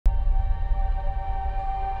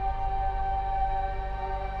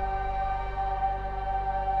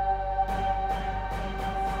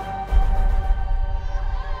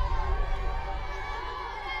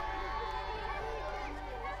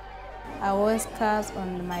wear scars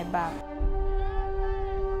on my back.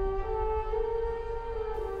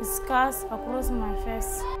 Scars across my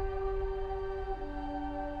face.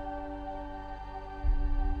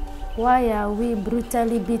 Why are we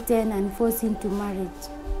brutally beaten and forced into marriage?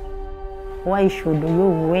 Why should you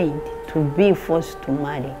wait to be forced to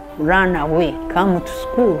marry? Run away, come to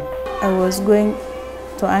school. I was going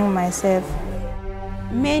to hang myself.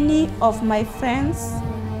 Many of my friends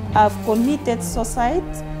have committed suicide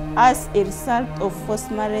as a result of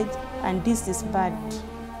forced marriage, and this is bad.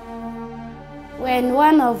 When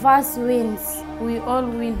one of us wins, We all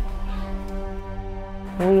win.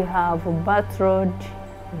 We have battled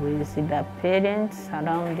with the parents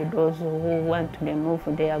around those who want to remove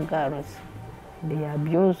their girls. They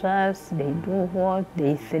abuse us, they do what?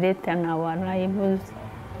 They threaten our lives.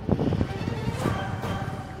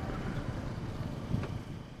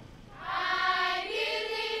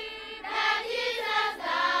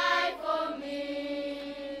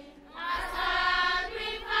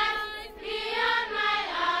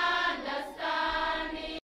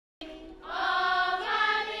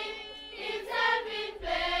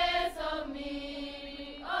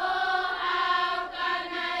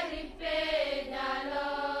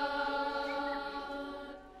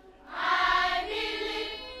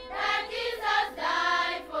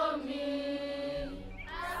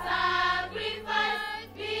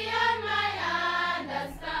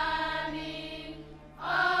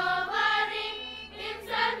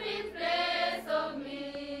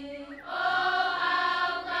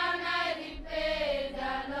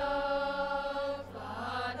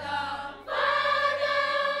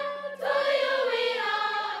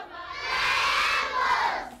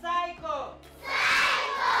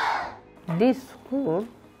 This school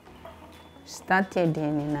started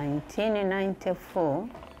in 1994.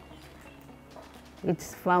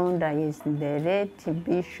 Its founder is the late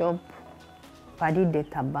Bishop Paride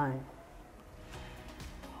Taban,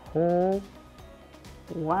 who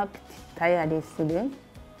worked tirelessly.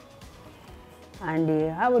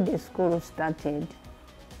 And how the school started,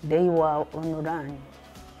 they were on run.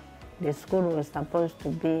 The school was supposed to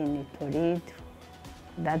be in Torid.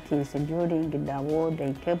 That is, during the war,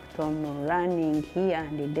 they kept on running here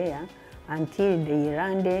and there until they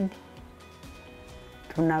landed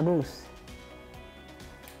to Narus.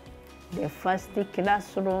 The first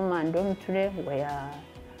classroom and dormitory were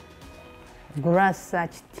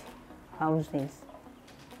grass-thatched houses.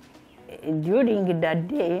 During the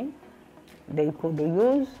day, they could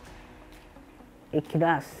use a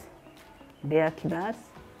class, their class.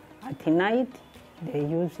 At night, they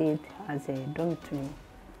use it as a dormitory.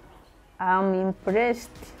 I'm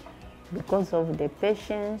impressed because of the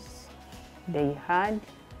patience they had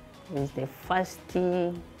with the first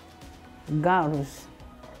girls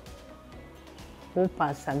who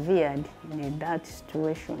persevered in that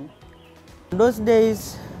situation. In those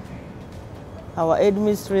days, our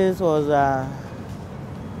headmistress was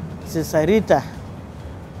Sister Rita.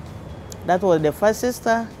 That was the first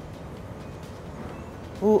sister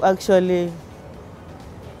who actually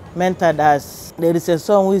mentored us. There is a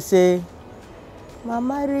song we say,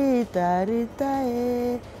 Mama Rita, Rita,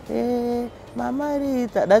 eh, eh, Mama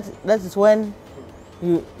Rita. That is when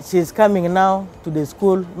she's coming now to the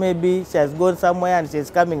school. Maybe she has gone somewhere and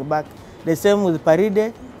she's coming back. The same with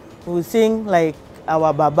Paride. We sing like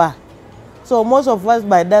our Baba. So most of us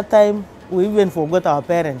by that time, we even forgot our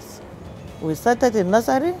parents. We started in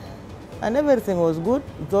nursery and everything was good,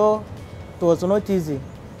 though it was not easy.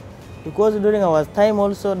 Because during our time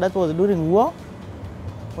also, that was during war,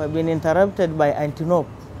 we've been interrupted by antelope.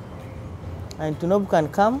 Antelope can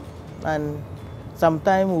come and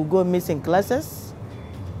sometimes we go missing classes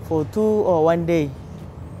for 2 or 1 day.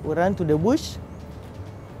 We ran to the bush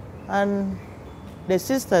and the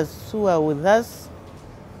sisters who are with us,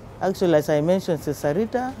 actually as I mentioned, Sister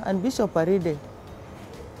Rita and Bishop Paride,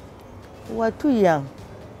 were too young,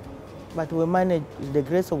 but we managed with the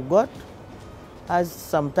grace of God. As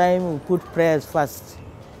sometimes we put prayers first.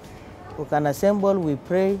 We can assemble, we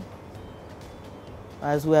pray.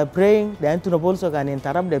 As we are praying, the antelope also can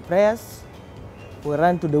interrupt the prayers. We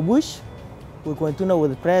run to the bush. We continue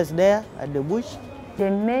with prayers there at the bush. The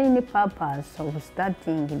main purpose of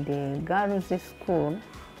starting the girls' school,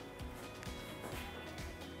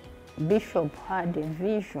 Bishop had a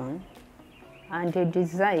vision and a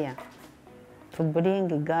desire to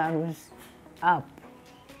bring girls up,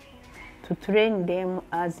 to train them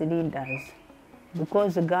as leaders,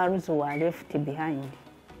 because girls were left behind.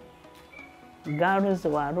 Girls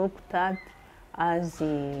were looked at as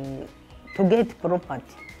to get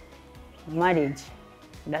property, marriage.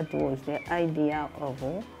 That was the idea of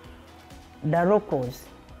the locals.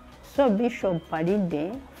 So Bishop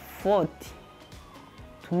Paride fought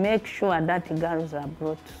to make sure that girls are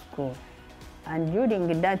brought to school. And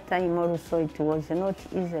during that time also it was not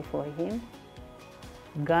easy for him.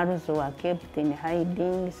 Girls were kept in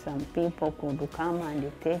hiding. Some people could come and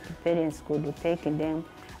take, parents could take them.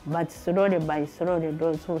 But slowly by slowly,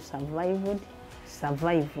 those who survived.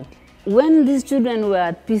 When these children were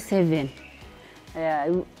at P7,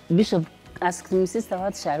 Bishop asked me, "Sister,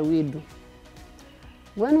 what shall we do?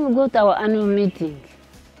 When we go to our annual meeting,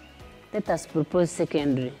 let us propose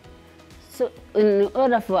secondary." So in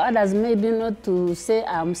order for others maybe not to say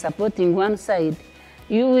I'm supporting one side,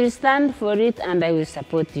 you will stand for it and I will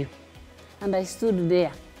support you. And I stood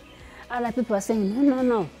there. Other people are saying, no, no,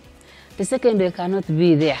 no, the secondary cannot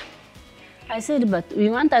be there. I said, but we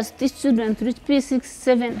want us to teach children to reach P6,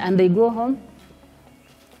 7 and they go home.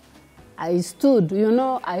 I stood, you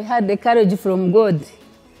know, I had the courage from God.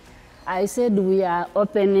 I said, we are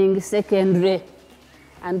opening secondary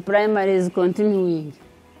and primary is continuing.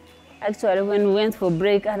 Actually, when we went for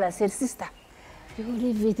break, I said, "Sister, you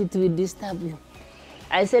leave it, it will disturb you."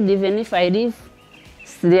 I said, even if I leave,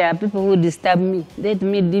 there are people who disturb me. Let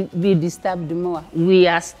me be disturbed more. We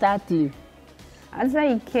are starting. As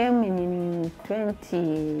I came in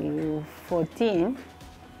 2014,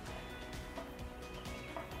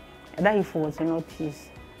 life was not easy.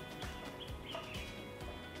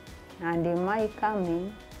 And in my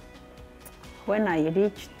coming, when I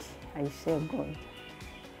reached, I said, God,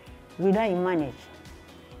 will I manage?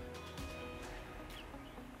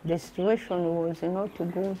 The situation was not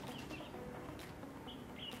good.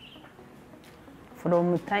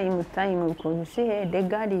 From time to time, we could say, hey, the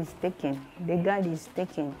girl is taken, the girl is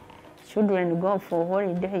taken. Children go for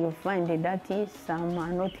holiday, you find that some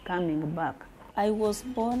are not coming back. I was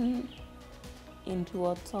born in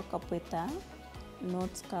Ruoto, Kapeta,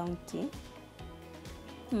 North County.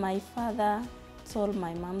 My father told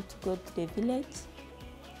my mom to go to the village.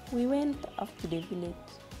 We went up to the village.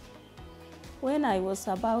 When I was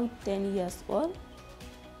about 10 years old,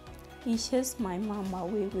 he chased my mom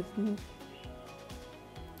away with me.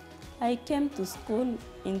 I came to school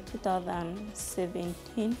in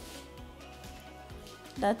 2017.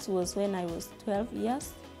 That was when I was 12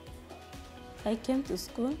 years. I came to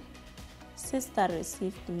school. Sister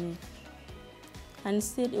received me and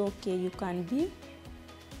said, okay, you can be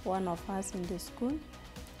one of us in the school.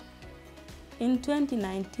 In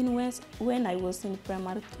 2019, when I was in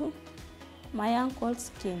primary 2, my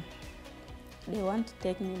uncles came. They want to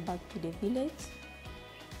take me back to the village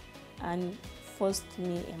and forced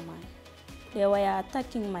me a man. They were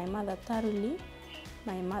attacking my mother thoroughly.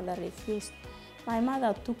 My mother refused. My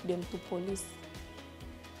mother took them to police.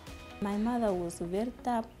 My mother was very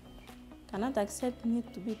tough, cannot accept me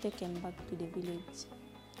to be taken back to the village.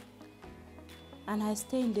 And I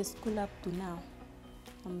stay in the school up to now.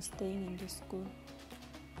 I'm staying in the school.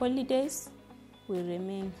 Holidays, we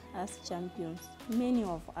remain as champions. Many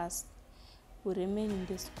of us, we remain in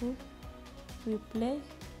the school. We play.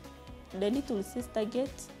 The little sister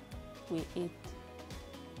gets, we eat.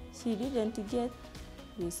 She didn't get,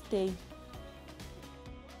 we stay.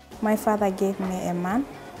 My father gave me a man.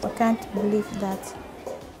 I can't believe that.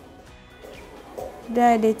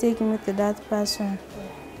 There they take me to that person.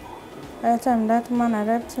 By the time that man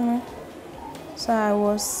raped me, so I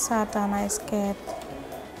was sad and I scared.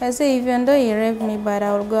 I say, even though he raped me, but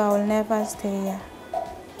I will go, I will never stay here.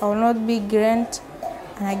 I will not be grand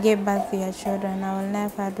and I give birth to your children. I will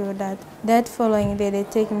never do that. That following day, they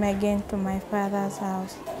take me again to my father's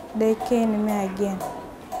house. They cane me again.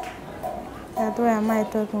 That's why am I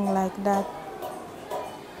talking like that?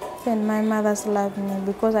 Then my mother's love me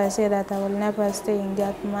because I say that I will never stay in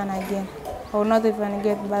that man again. I will not even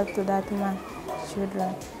get back to that man's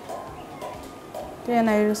children. Then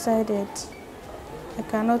I decided I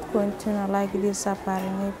cannot continue like this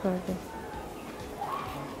suffering every day.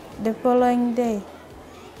 The following day,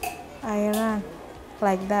 I ran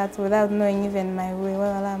like that without knowing even my way.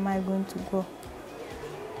 Where am I going to go?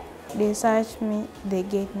 They searched me, they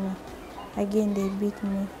get me. Again, they beat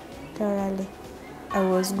me thoroughly. I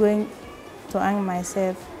was going to hang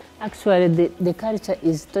myself. Actually, the culture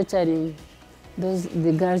is torturing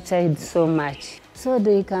the girl child so much. So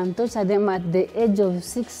they can torture them at the age of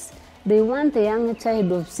 6. They want a young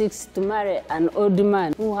child of 6 to marry an old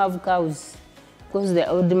man who have cows, because the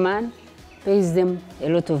old man pays them a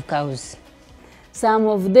lot of cows. Some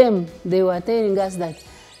of them, they were telling us that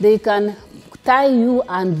they can tie you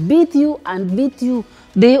and beat you and beat you.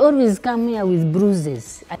 They always come here with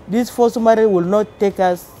bruises. This forced marriage will not take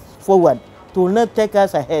us forward. It will not take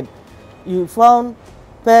us ahead. You found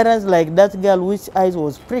parents like that girl which eyes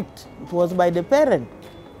was pricked. It was by the parent.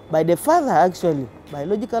 by the father, actually,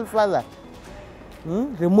 biological father,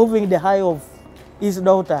 removing the eye of his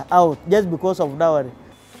daughter out just because of dowry.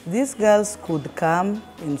 These girls could come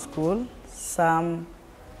in school. Some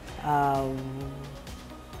have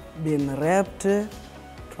been raped,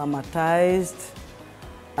 traumatized,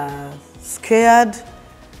 scared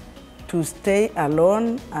to stay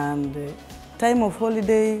alone, and time of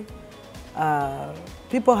holiday,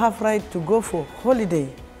 people have right to go for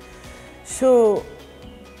holiday. So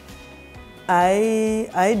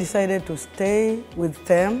I decided to stay with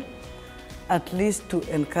them, at least to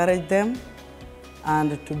encourage them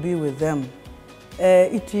and to be with them.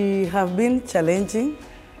 It have been challenging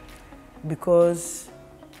because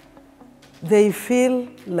they feel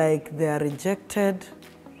like they are rejected.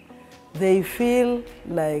 They feel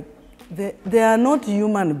like they are not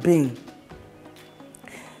human beings.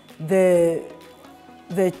 The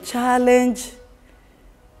challenge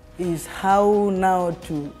is how now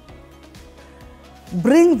to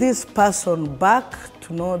bring this person back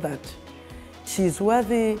to know that she's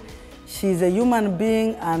worthy, she's a human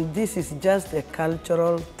being, and this is just a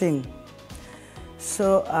cultural thing.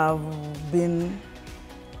 So I've been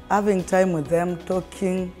having time with them,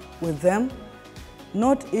 talking with them.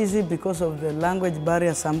 Not easy because of the language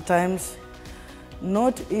barrier sometimes.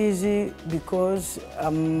 Not easy because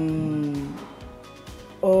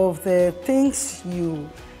of the things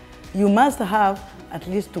you must have at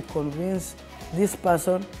least to convince this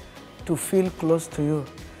person to feel close to you.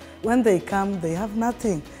 When they come, they have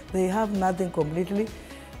nothing. They have nothing completely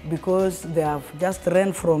because they have just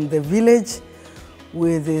ran from the village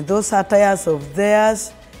with those attires of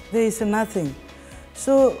theirs. There is nothing.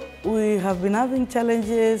 So we have been having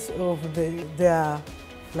challenges of their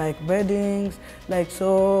like beddings, like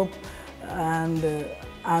soap, and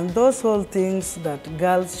those whole things that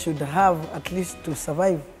girls should have at least to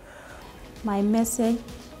survive. My message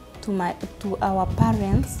to our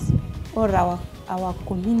parents or our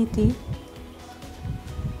community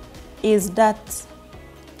is that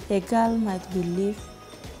a girl might believe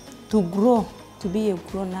to grow, to be a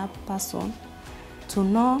grown-up person, to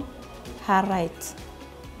know her rights,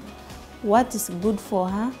 what is good for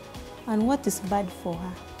her and what is bad for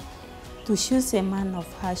her, to choose a man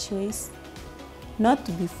of her choice, not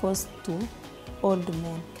to be forced to old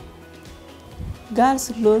men.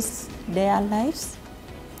 Girls lose their lives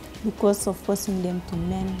because of forcing them to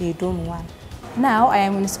men they don't want. Now I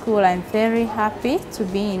am in school. I'm very happy to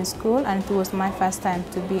be in school, and it was my first time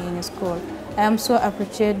to be in school. I am so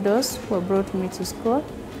appreciate those who brought me to school.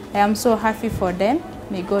 I am so happy for them.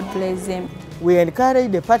 May God bless them. We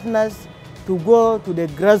encourage the partners to go to the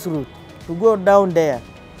grassroots, to go down there,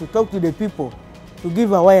 to talk to the people, to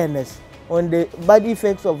give awareness on the bad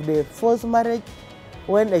effects of the forced marriage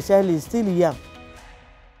when a child is still young.